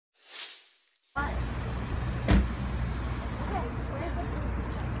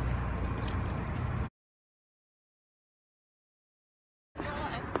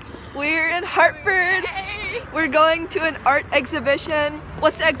We're in Hartford. Hey. We're going to an art exhibition.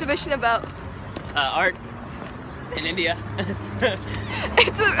 What's the exhibition about? Art in India.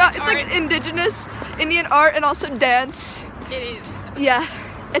 It's like indigenous Indian art and also dance. It is. Yeah,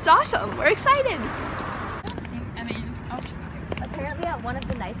 it's awesome. We're excited. I mean, apparently at one of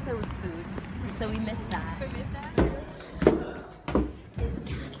the nights there was food, so we missed that. we missed that.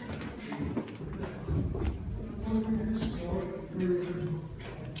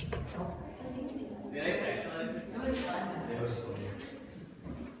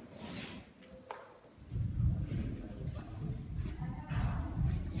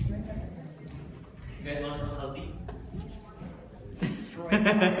 You guys want some healthy? Destroy.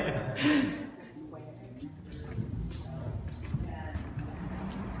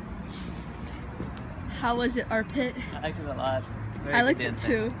 How was it, our pit? I liked it a lot. Very I liked good it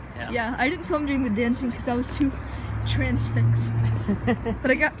dancing. too. Yeah. Yeah, I didn't film during the dancing because I was too transfixed. But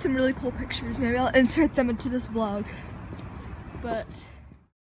I got some really cool pictures. Maybe I'll insert them into this vlog. But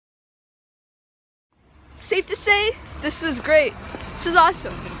safe to say, this was great. This is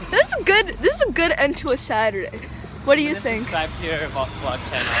awesome. This is a good end to a Saturday. What do you think? Subscribe to your vlog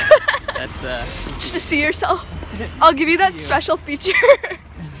channel. That's the. Just to see yourself. I'll give you that special feature.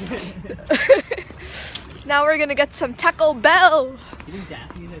 Now we're gonna get some Taco Bell. You think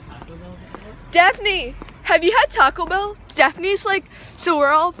Daphne's at Taco Bell before? Daphne, have you had Taco Bell? Daphne's like, so we're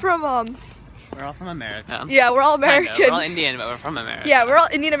all from We're all from America. yeah, we're all American. Kind of. We're all Indian, but we're from America. Yeah, we're all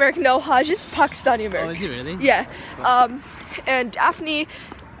Indian American. No, Haj is Pakistani American. Oh, is he really? Yeah. And Daphne,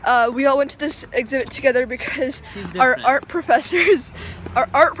 we all went to this exhibit together because our art professor is,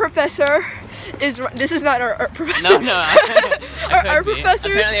 this is not our art professor. No, our art professor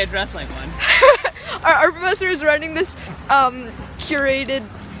is, apparently I dress like one. our art professor is running this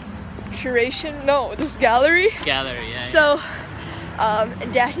this gallery. Gallery, yeah. So,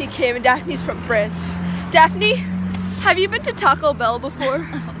 and Daphne came, and Daphne's from France. Daphne, have you been to Taco Bell before?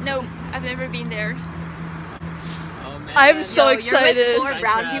 No, I've never been there. Oh, man. I'm so Yo, excited. You're with 4 Nice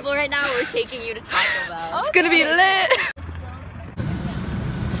brown rap. people right now. We're taking you to Taco Bell. It's gonna be lit.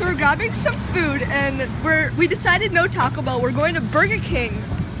 So we're grabbing some food, and we decided no Taco Bell. We're going to Burger King,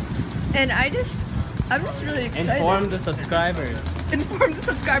 and I'm just really excited. Inform the subscribers. Inform the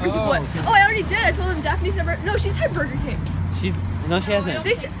subscribers of what? Oh, I already did. I told them Daphne's never. No, she's had Burger King. No, she hasn't.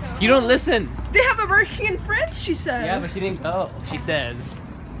 They said You don't listen. they have a Burger King in France. She said. Yeah, but she didn't go. She says.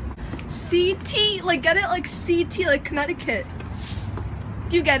 CT, like get it like CT, like Connecticut.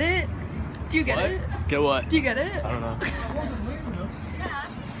 Do you get it? Do you get it? Get what? Do you get it? I don't know.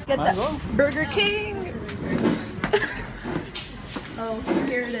 Get that Burger King. Oh,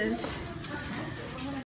 here it is.